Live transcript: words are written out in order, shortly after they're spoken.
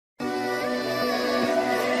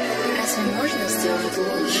Это можно сделать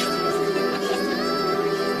лучше.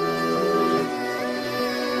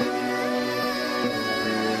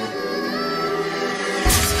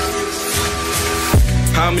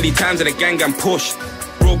 How many times have the gang pushed?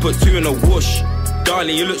 Bro put two in a whoosh.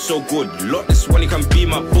 Darling, you look so good. Lock this one, you can be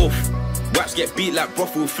my buff. Raps get beat like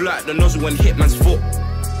brothel, fly at the nozzle when hit man's foot.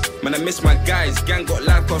 Man, I miss my guys. Gang got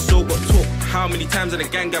life, our soul got took. How many times have the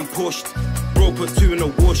gang pushed? Bro put two in a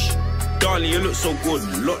whoosh. Darling, you look so good.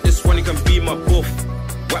 Lock this one, you can be my buff.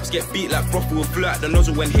 Raps get beat like brothel, fly at the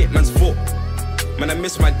nozzle when hit man's foot. Man, I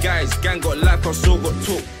miss my guys. Gang got life, our soul got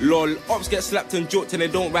took. Lol, ops get slapped and joked and they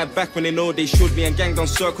don't ride back when they know they should be. And gang done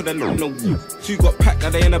circled and no. Two got packed,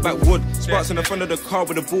 now they in the backwood. Sparks in the front of the car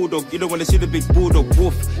with a bulldog. You don't wanna see the big bulldog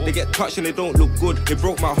wolf. They get touched and they don't look good. They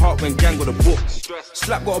broke my heart when gang got a book.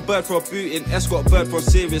 Slap got a bird for a booting, S got a bird for a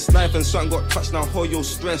serious knife. And something got touched, now whole yo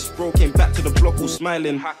stressed. Bro came back to the block all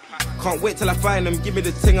smiling. Can't wait till I find them, give me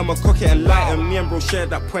the thing, I'ma cock it and light them. Me and bro shared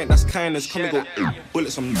that point, that's kindness. Come and go,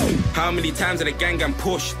 bullets on me. How many times have the gang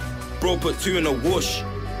pushed? Bro put two in a whoosh.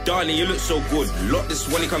 Darling, you look so good. Lock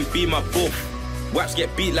this one, you can be my buff. Waps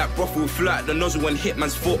get beat like brothel, fly at the nozzle when hit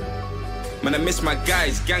man's foot. Man, I miss my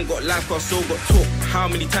guys. Gang got life, our soul got took. How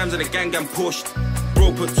many times have the gang pushed?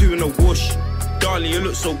 Bro put two in a whoosh. Darling, you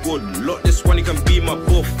look so good. Lock this one, you can be my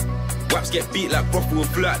buff. Waps get beat like brothel,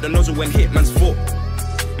 fly at the nozzle when hit man's foot.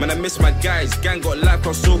 Man, I miss my guys. Gang got life,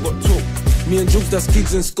 our soul got took. Me and Jokes, that's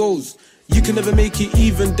gigs and skulls. You can never make it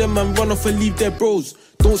even, them man run off and leave their bros.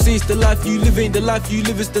 Don't say it's the life you live, ain't the life you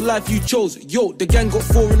live, it's the life you chose. Yo, the gang got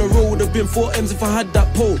 4 in a row, would've been 4 M's if I had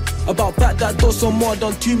that pole. About back that door some more,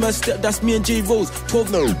 done 2 man step, that's me and J Rose.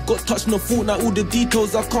 12 now, got touched in a fortnight, all the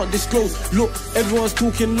details I can't disclose. Look, everyone's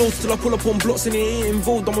talking loads till I pull up on blocks and they ain't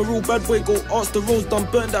involved. I'm a real bad boy, go ask the rose, done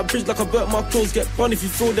burnt that bridge like I burnt my clothes. Get bun if you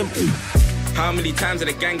throw them. How many times have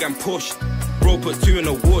the gang pushed? Bro put 2 in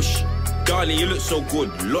a whoosh. Darling, you look so good.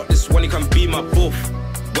 Lock this one, you can be my buff.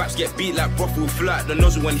 Waps get beat like brothel, fly at the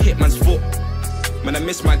nozzle when hit man's foot. Man, I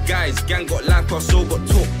miss my guys. Gang got life, our soul got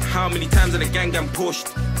took. How many times have the gang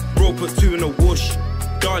pushed? Bro put 2 in a whoosh.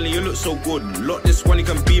 Darling, you look so good. Lock this one, you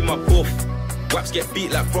can be my buff. Waps get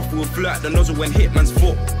beat like brothel, fly at the nozzle when hit man's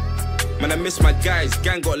foot. Man, I miss my guys.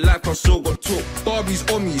 Gang got life, our soul got took. Barbie's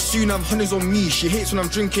on me, soon have hundreds on me. She hates when I'm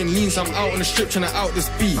drinking lean, so I'm out on the strip trying to out this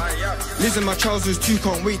beat. Liz in my trousers too,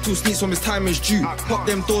 can't wait till sneaks when his time is due. Pop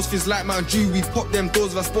them doors, fizz like Mount Dew. We pop them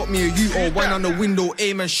doors if I spot me or you. Or wine on the window,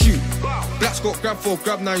 aim and shoot. Black's got grab for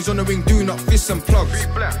grab, now he's on the wing doing up fists and plugs.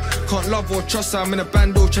 Can't love or trust, I'm in a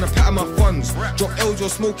bando trying to pattern my funds. Drop L's, you're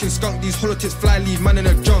smoking skunk, these hollow-tits fly, leave man in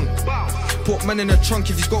a junk. Put man in a trunk,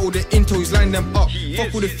 if he's got all the intel, he's lined them up.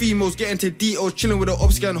 Fuck all the females, get into details, chilling with the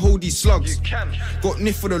ops, and hold these slugs. Got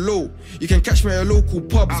niff for the low, you can catch me at a local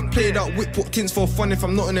pubs. Played out whip, put tints for fun if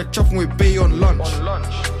I'm not in a chuffing with Bay on lunch.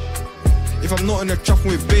 If I'm not in a chuffing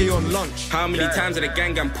with Bay on lunch. How many times have the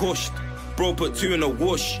gang pushed? Bro put 2 in a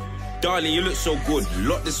whoosh. Darling, you look so good.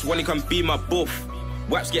 Lock this one, you can be my buff.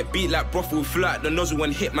 Waps get beat like brothel, fly at the nozzle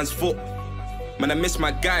when hit man's foot. Man, I miss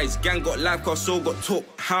my guys. Gang got life, our soul got took.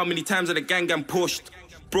 How many times have the gang pushed?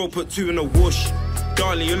 Bro put 2 in a whoosh.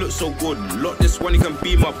 Darling, you look so good. Lock this one, you can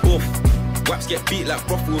be my buff. Waps get beat like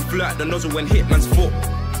brothel, fly at the nozzle when hit man's foot.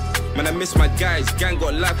 Man, I miss my guys. Gang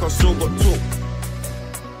got life, our soul got took.